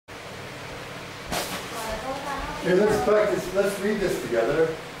Okay, let's practice. Let's read this together.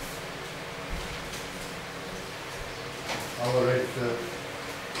 All right,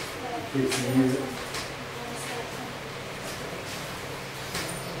 kids can use it.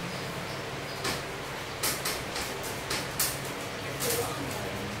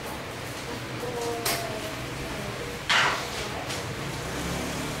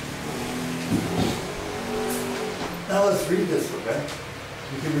 Now let's read this, okay?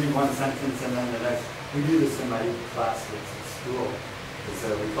 You can read one sentence and then the next. We do this in my class at school.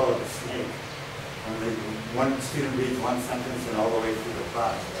 We call it a snake. And one student reads one sentence and all the way through the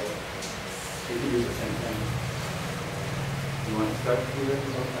class, right? You can do the same thing. You want to start with it?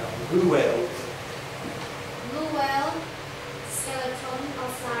 Blue whale. Blue whale skeleton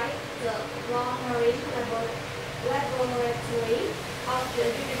outside the Royal Marine Laboratory of the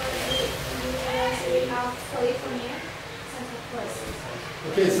University of California, Santa Cruz.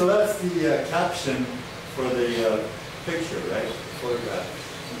 Okay, so that's the caption for the picture, right? The photograph,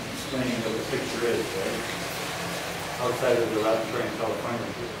 explaining what the picture is, right? Outside of the laboratory in California.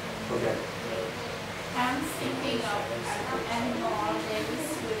 Okay. I'm thinking of an animal that is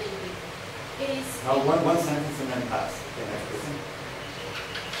really big. It is One sentence and then pass. Okay, next person.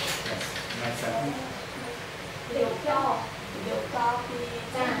 Yes, next sentence. liều to thì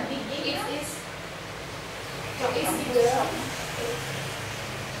it is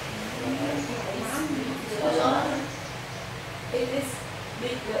bigger. It is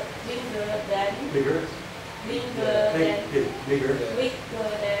bigger than Bigger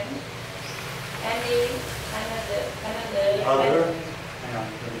any another Other. Hang on,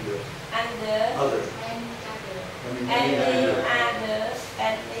 let me do it. Other. any other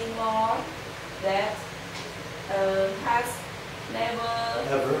animal that has never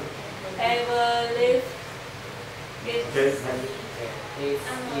Ever. lived with Okay. It's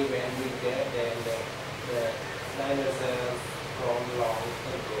even bigger than the dinosaurs from long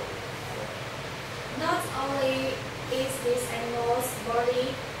ago. Not only is this animal's body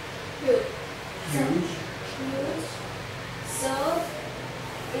huge, Huge. so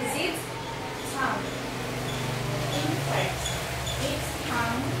is its tongue. In fact, its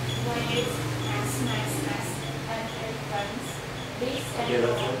tongue weighs as much as an elephant's. Okay,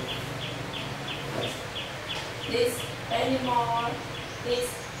 that's it. Next. This animal is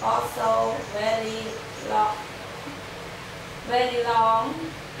also very long.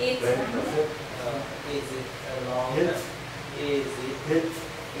 Its Right, that's it. Is it a long? Hit. Is it? Hit.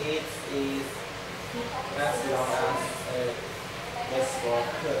 It is as long as a baseball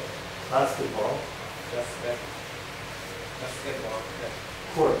court. Basketball. Basketball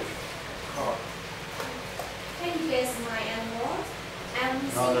Court. court. Can you guess my animal?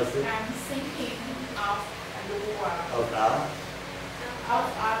 No, that's it. I'm thinking of a blue whale. Of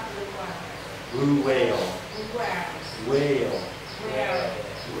Blue whale. blue whale. Whale.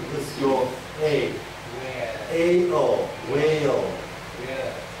 Let's go A. Where? A-O. Whale.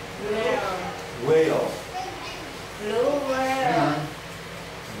 Where? Whale. Blue Hang whale. on.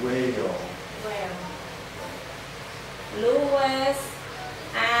 Whale. Blue whales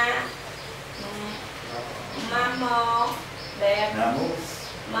are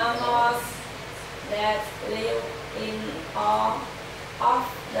mammals that live in all of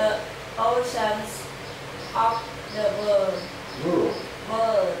the oceans of the Rural.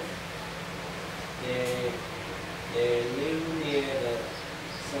 world. They live near the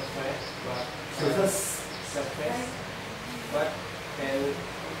surface, Surface. but can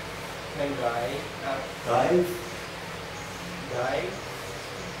Dive. dive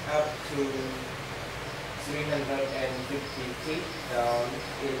up to 350 feet down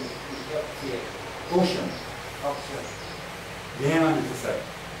in the Ocean. ocean. Hang on just a sec.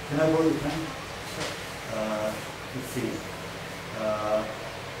 Can I borrow your pen? Let's see.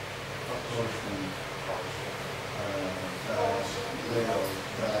 Ocean. Whale.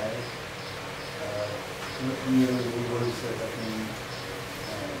 Dive. Near the words that I can.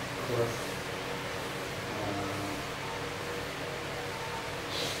 Cliff.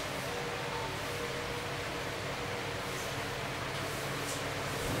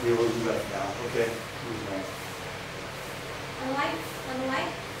 Okay, we'll do that now. Okay. Who's next?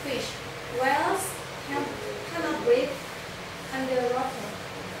 Unlike fish, whales cannot breathe underwater.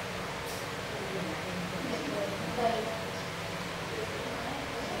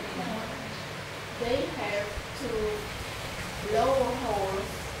 They have two blow holes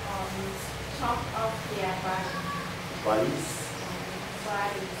on top of their Bodies.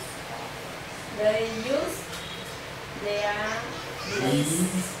 bodies. They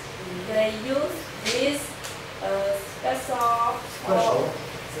use these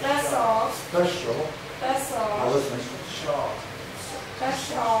special Now special, listen. short,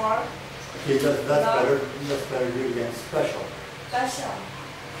 special, Okay, that's better. That's better. Do it again. Special. special.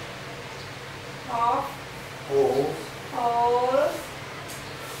 Hot, Holes. hold,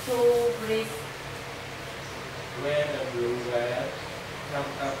 to breathe. when a blue whale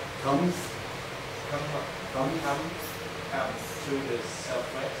comes up, Comes. comes to the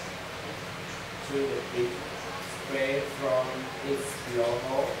surface, to the deep spray from its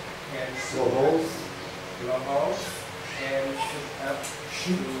blowhole and Blowholes. blowhole and shoot up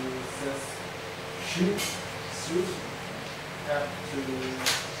Shoot. to the Shoot. shoot up to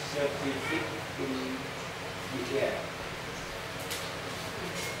 30 feet in the air.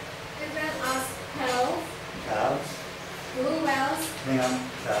 Different as health, Calves. blue whales, Hang on.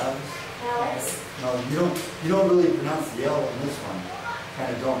 Calves. health, No, you don't really pronounce the L in this one.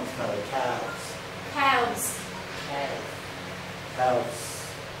 Kind of don't. It's kind of like calves. cows. Calves.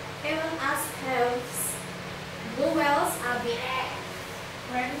 Even as health, blue whales are big.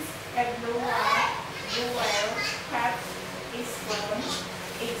 Friends and blue whale have its bone,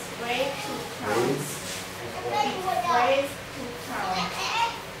 its way to count, Waves. its way to count.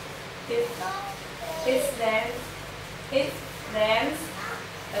 It then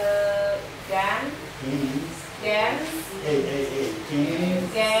Canes. gains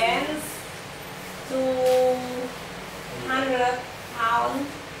Canes. 200 pounds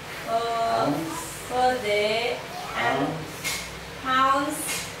Pounds. per day and Pounds. pounds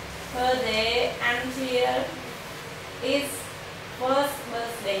per day until its first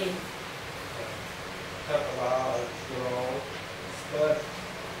birthday. Talk about growth spurt.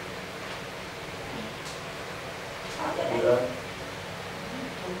 Yeah.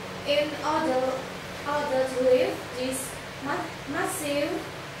 In order to live, these massive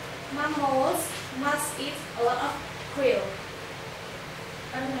mammals must eat a lot of krill.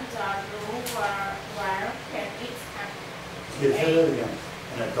 An adult blue whale can eat up Okay, say that again.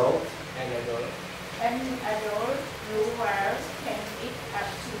 An adult. And adult An adult blue whale can eat up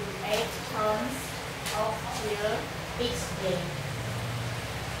to 8 tons of krill each day.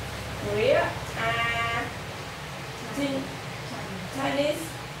 Krill are Chinese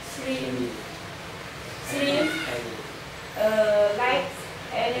shrimp, like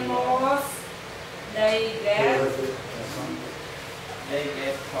animals. They Okay, get that's it. That's one. they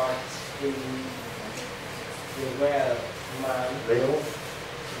get caught in the well mine, Whales.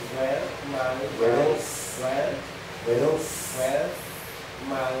 well mine, Whales. well Whales.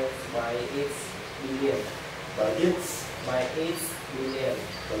 mine by its billion, By its. by its billion,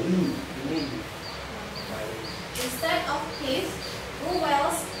 Baleen. billion, by instead of teeth, blue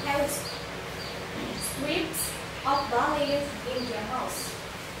whales have strips of bellies in their mouths.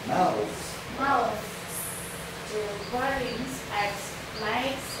 Mouths. The wings and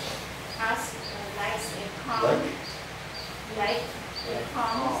legs as legs in palm, Like. like in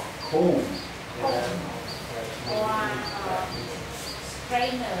palms Comb. or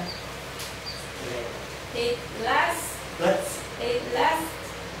strainer. It lasts. Let's.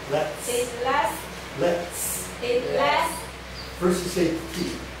 First you say T.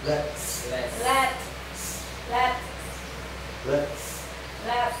 Let's.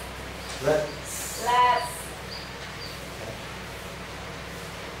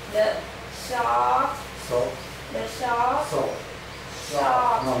 The shark, Salt. Salt.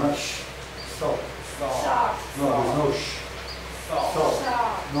 shark, No, not sh. Salt. shark, No, there's no sh. Salt.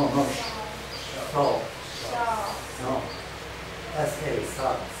 shark, No, no sh. Salt. shark, No. S-A.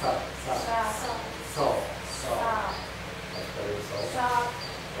 Salt. Salt. Salt. shark, Salt. shark, That's better, salt. shark,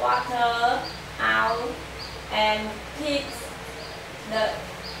 water, owl, and pigs. The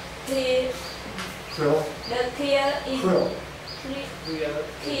Krill. clear in Krill. clear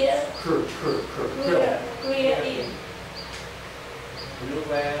Krill. in blue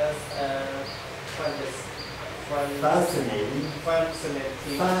whales Fascinating.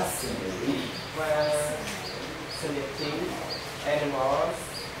 fascinating animals.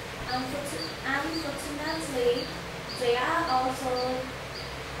 Unfortunately, they are also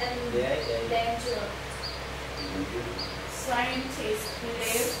endangered. Scientists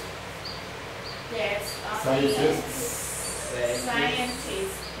believe that Scientists.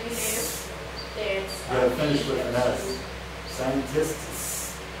 scientists believe that You gotta finish with an S.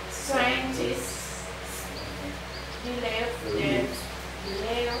 Scientists. scientists believe Believe.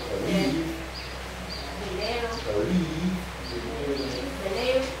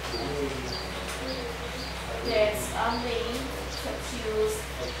 that only produce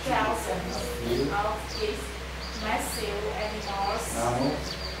thousands of these massive animals.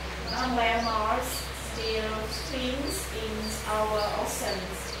 Mammals still swims in our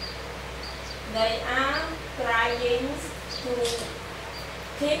oceans. They are trying to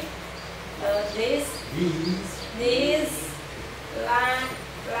keep this These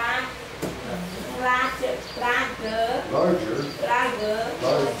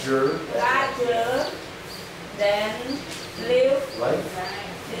larger than live life,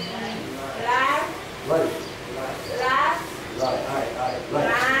 life life,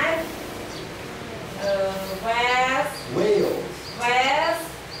 life whales, whereas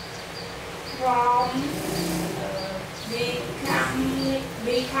from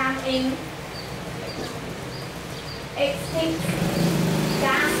becoming extinct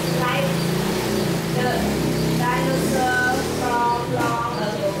just like the dinosaur from long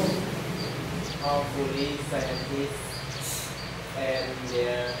ago. Hopefully, scientists and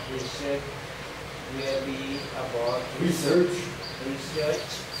their research will be about research,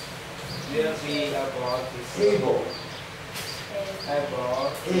 will be about able,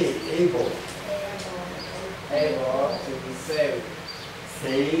 to save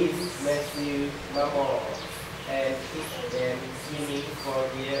save, massive mammals and keep them swimming for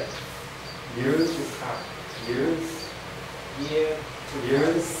years years, to come. years,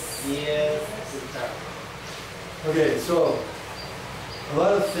 Years to come. Okay, so a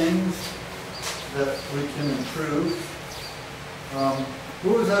lot of things that we can improve.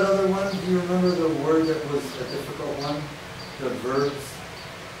 What was that other one? Do you remember the word that was a difficult one? The verbs.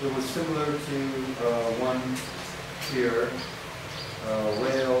 It was similar to one here.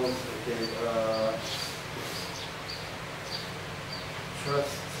 Whales. Okay.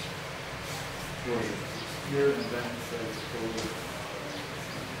 Trust. Wait. Here and then it says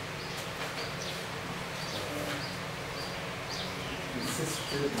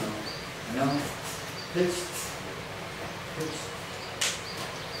insisted. No. Announced. Pitched. Pitched.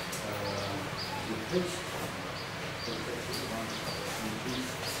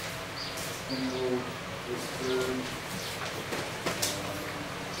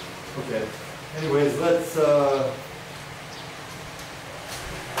 Okay. Anyways, let's.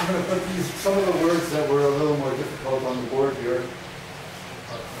 I'm going to put some of the words that were a little more difficult on the board here.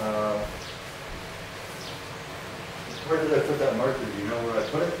 Where did I put that marker? Do you know where I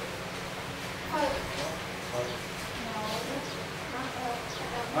put it?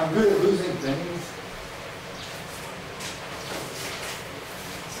 I'm good at losing things.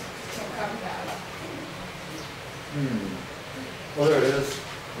 Well, there it is.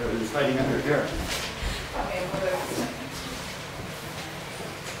 There it is, hiding under here.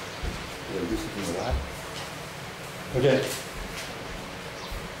 Did I do something with that? Okay.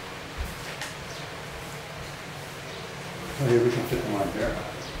 Okay, we can fit them on here.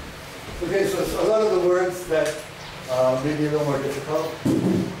 Okay, so it's a lot of the words that may be a little more difficult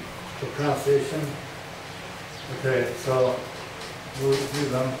for pronunciation. Okay, so we'll do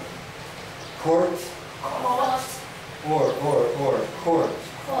them. Court. Court.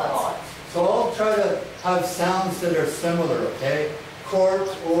 So I'll try to have sounds that are similar, okay? Court,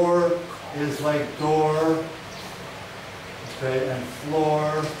 or is like door, okay, and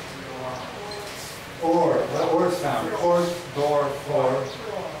floor, or sound. Court, door, floor.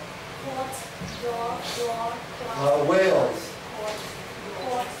 Whales.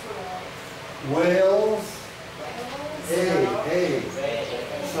 Whales. A.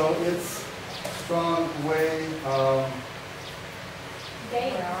 So it's strong way.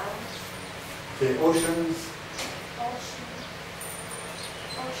 The oceans.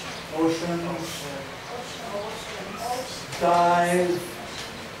 Dive.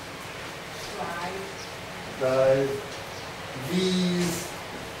 These.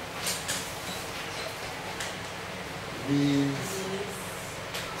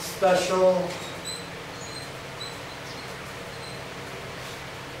 Special.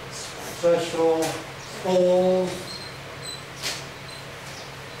 Holes.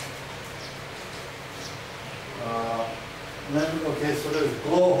 Then, okay, so there's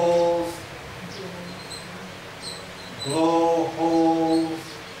blowholes.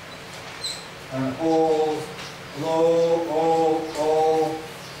 And holes.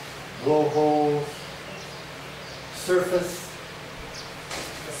 Blowholes. Surface.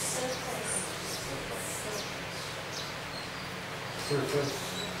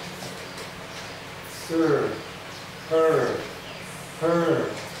 Sir. Her.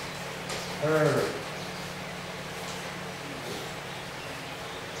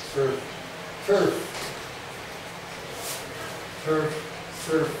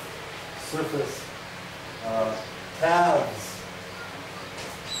 Surface. Tabs.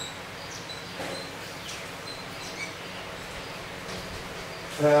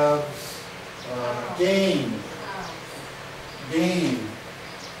 Gain.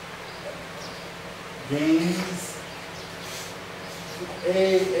 games.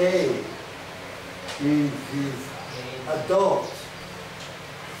 AA means he's adult.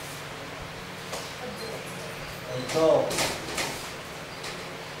 Adult.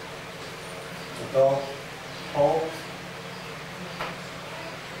 Adult. Fault.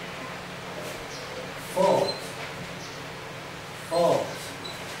 Fault. Fault.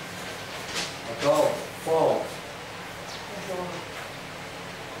 Adult. Fault.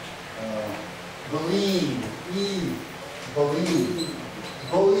 Baleen. E. Baleen.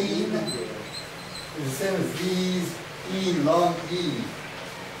 Baleen is the same as these. E. Long E.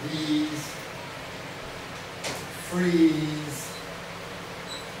 These. Freeze.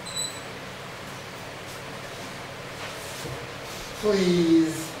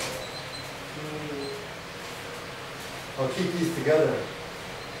 Please. I'll keep these together.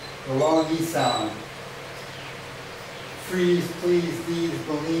 The long E sound. Freeze, please, these,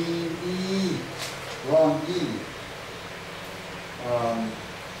 believe, E. Long E.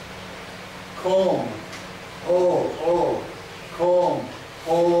 Comb. O. Comb.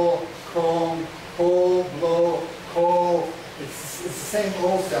 Hole, comb, hole, blow, coal. It's the same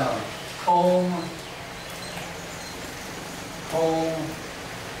O sound. Comb. Comb.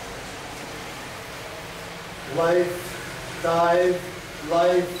 Life, dive,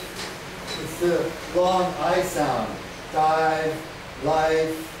 life. It's the long I sound. Dive,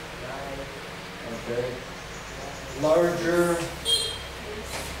 life. Okay. Larger.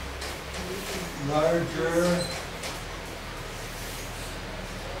 Larger.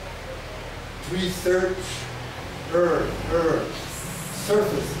 Research.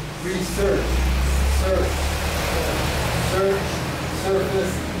 Surface. Research. Search. Search.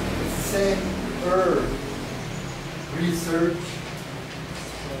 Surface. It's the same. Research.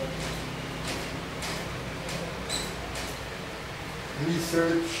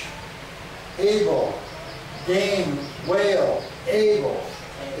 Research. Able. Game. Whale. Able.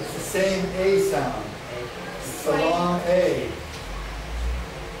 It's the same A sound. It's a long A.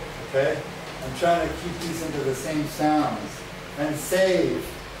 Okay? I'm trying to keep these into the same sounds. And save.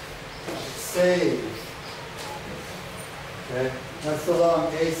 Save. Okay? That's the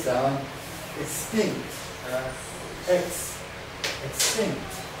long A sound. Extinct. Extinct. Extinct.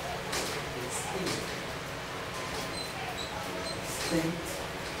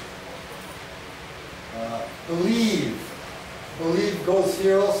 Believe. Believe goes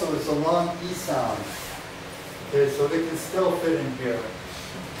here also. It's a long E sound. Okay, so they can still fit in here.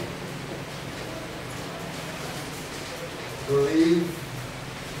 Believe.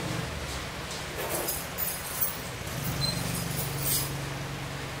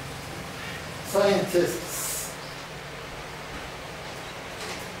 Scientists.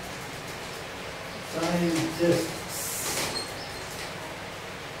 Scientists.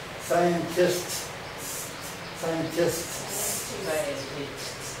 Scientists. Scientists.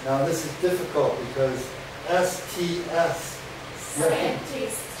 Now this is difficult because STS.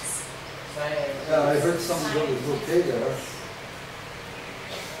 Scientists. Yeah, I heard someone that was okay there.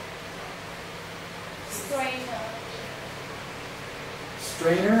 Strainer.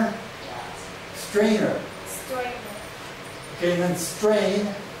 Strainer? Strainer. Strainer. Okay, and then strain.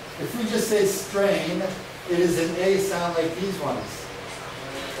 If we just say strain, it is an A sound like these ones.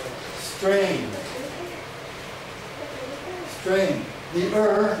 Strain. Strain. The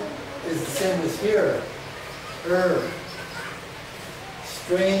is the same as here.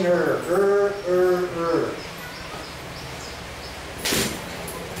 Strainer.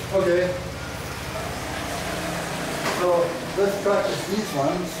 Okay. So let's practice these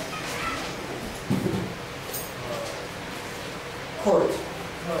ones. Court.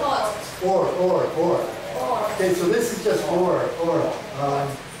 Or. Okay, so this is just or.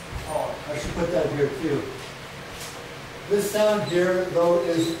 I should put that here too. This sound here, though,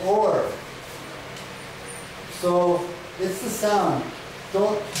 is or. So it's the sound.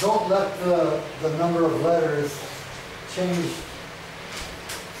 Don't let the number of letters change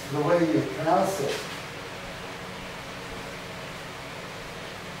the way you pronounce it.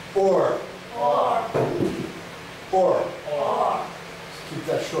 Or. Keep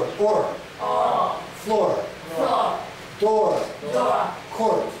that short. Or. Floor. Door.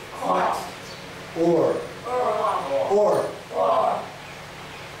 Court. Or.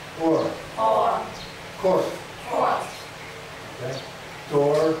 Court. Okay.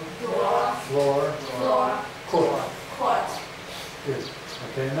 Door. Floor. Court. Good.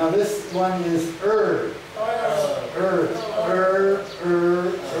 Okay. Now this one is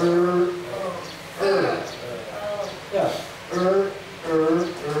Yeah.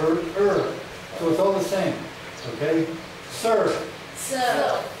 So it's all the same. Okay. Sir.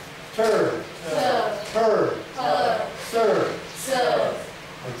 Tur.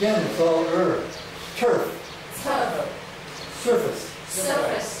 Again, it's all turf, turf, surface,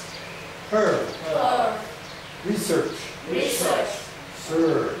 surface, herb, herb, research, research,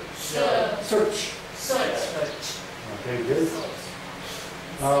 search, search, search. search. Okay, good.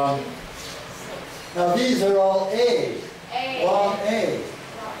 Now these are all A. Long A.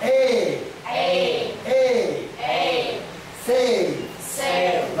 A. Save.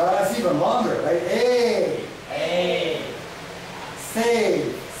 Save. Now that's even longer, right? A.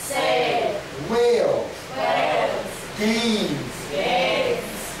 Save. Save. Whale. Whales. Gains.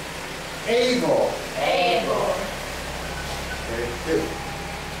 Gains. Able. Able. Okay, good.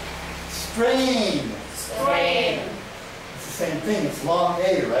 Strain. Strain. It's the same thing. It's long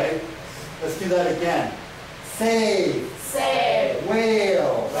A, right? Let's do that again. Save. Save.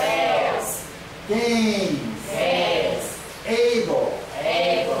 Whale. Whales. Gains. Gains. Able.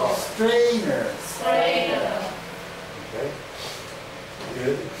 Able. Strainer. Strainer. Okay.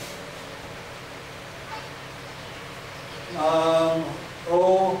 Good.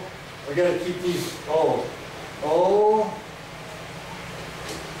 O. We gotta keep these O. O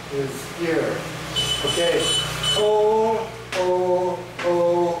is here. Okay. O.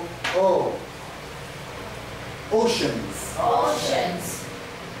 Oceans. Oceans.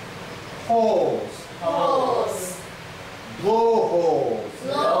 Holes. Holes. Blowholes.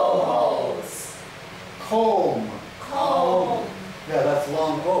 Blowholes. Comb. Comb. Yeah, that's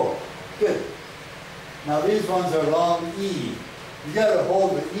long O. Good. Now these ones are long E. You gotta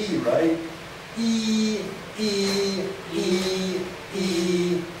hold the E, right? E.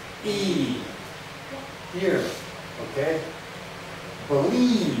 Here, okay?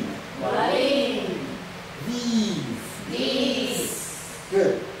 Baleen. Baleen. These.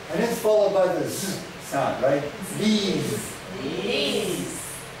 Good. And it's followed by the Z sound, right? These.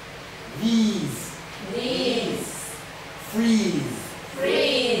 These. Freeze.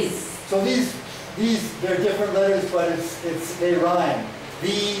 Freeze. So these, they're different letters, but they rhyme.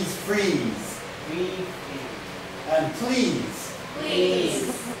 These freeze. And please.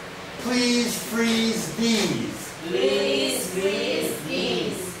 Please. Please freeze these. Please freeze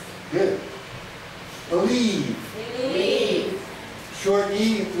these. Good. Believe. Believe. Short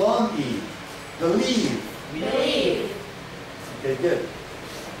E, long E. Believe. Believe. Okay, good.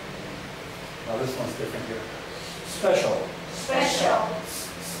 Now this one's different here. Special. Special.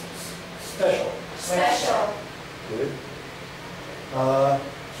 Special. Special. Good.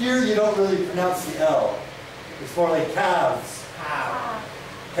 Here you don't really pronounce the L. It's more like calves.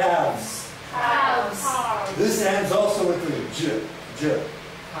 Calves. Calves. This ends also with the J.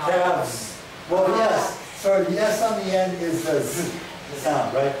 Calves. Well, yes. Sorry, the S on the end is the Z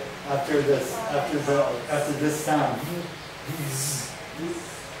sound, right? After this sound.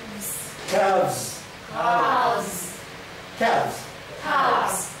 Calves. Calves. Calves.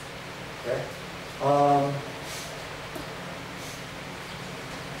 Calves. Okay.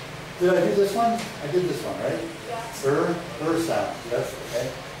 Did I do this one? I did this one, right? Sound. Yes, okay.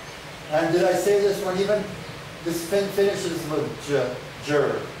 And did I say this one even? This finishes with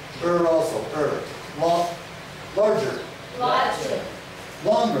jur. Also. Larger. Larger.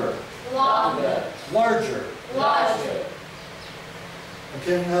 Longer. Longer. Larger. Larger.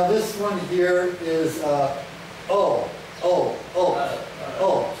 Okay, now this one here is alt.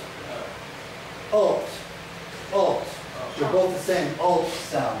 They're both the same alt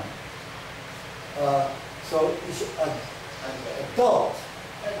sound. So adult.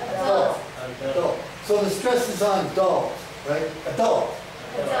 Adult. So the stress is on adult, right? Adult.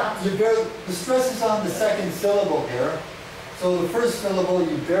 The stress is on the second syllable here. So the first syllable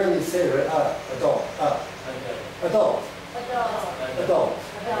you barely say, right? Adult. Adult. Adult.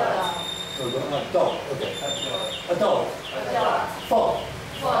 So the adult. Okay. Adult. Fault.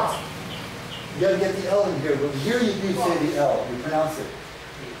 You gotta get the L in here, but here you do say the L. You pronounce it.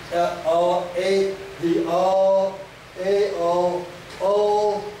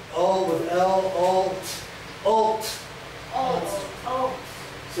 With L, alt.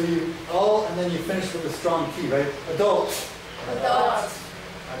 So you and then you finish with a strong T, right? Adult.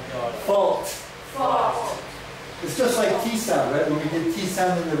 Fault. It's just like T sound, right? When we did T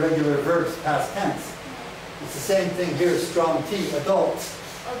sound in the regular verbs, past tense. It's the same thing here, strong T. Adult.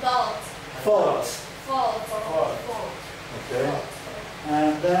 Fault. Okay.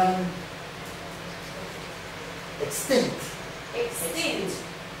 And then extinct.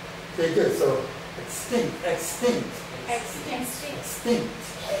 Okay, good. So extinct.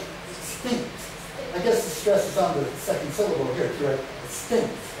 I guess the stress is on the second syllable here, too, right?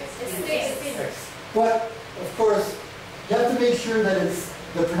 Extinct. But, of course, you have to make sure that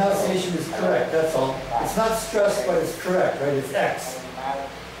the pronunciation is correct, that's all. It's not stressed, but it's correct, right? It's X.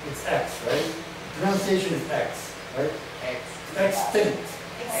 it's X, right? Pronunciation is X, right? Extinct.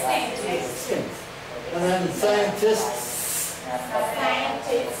 Extinct. And then scientists.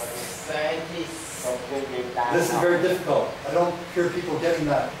 This is very difficult. I don't hear people getting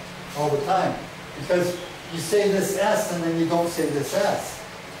that all the time. Because you say this S and then you don't say this S.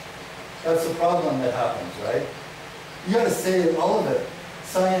 That's the problem that happens, right? You got to say all of it.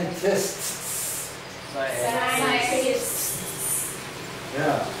 Scientists.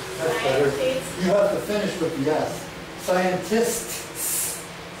 Yeah, that's better. You have to finish with the S. Scientists.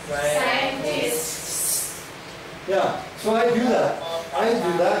 Yeah, so I do that.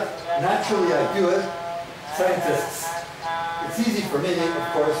 Naturally I do it. Scientists. It's easy for me,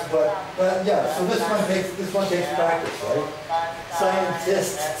 of course, but yeah, so this one takes practice, right?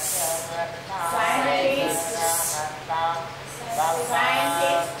 Scientists.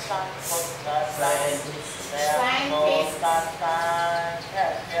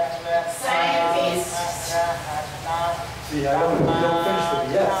 See, you don't finish with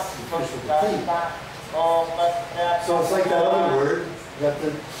the S, you finish with the T. So it's like that other word, you have to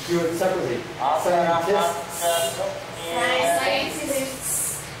do it separately. Scientists.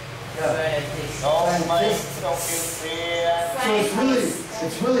 So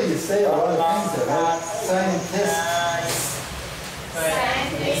it's really you say a lot of things there, right? Scientists.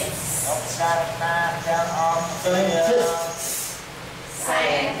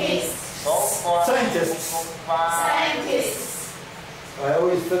 I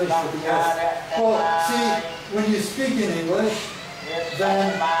always finish with the S. Well, see, when you speak in English,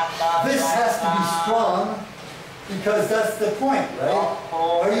 then this has to be strong, because that's the point, right?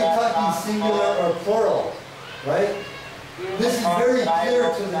 Are you talking singular or plural, right? This is very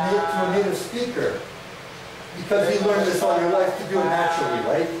clear to a native speaker, because you learned this all your life to do it naturally,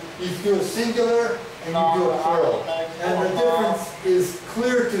 right? You do a singular and you do a plural. And the difference is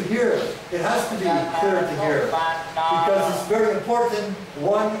clear to hear. It has to be clear to hear, because it's very important,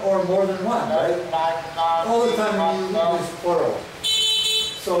 one or more than one, right? All the time when you use plural.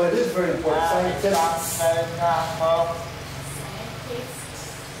 So it is very important. Scientists.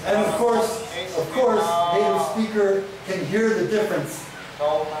 And of course, native speaker can hear the difference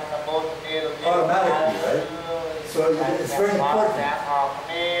automatically, right? So it's very important.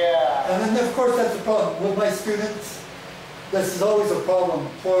 And then of course that's a problem. With my students, this is always a problem,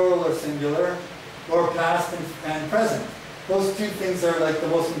 plural or singular, or past and present. Those two things are like the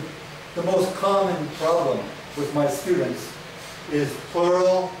most common problem with my students is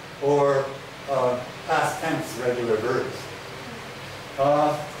plural or past tense regular verbs.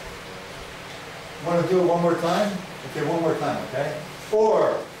 Want to do it one more time? Okay, one more time, okay?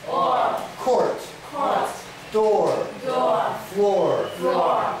 Or. Court. Door. Floor.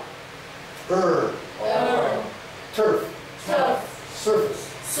 Turf. Surface.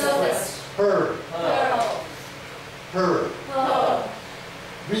 Her.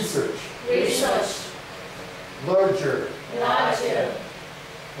 Research. Larger.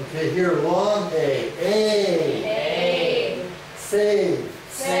 Okay, here, long A. Save.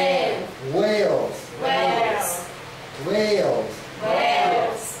 Whales.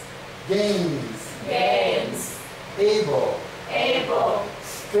 Games. Able.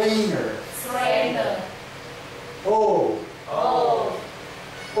 Strainer.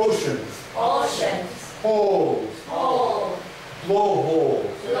 Oceans. Holes.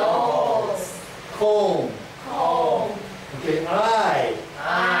 Blowholes. Comb. Okay, I.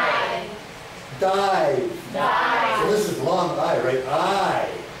 Dive. So this is long I, right? I.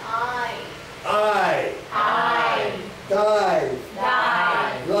 Dive.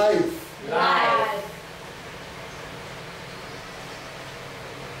 Life.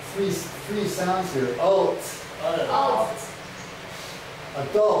 Three sounds here. Alt.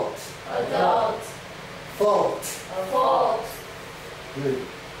 Adult. Fault. Good.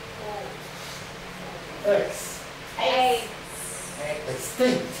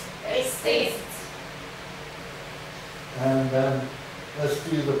 Extinct. And then let's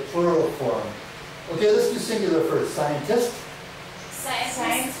do the plural form. Okay, let's do singular first. Scientist.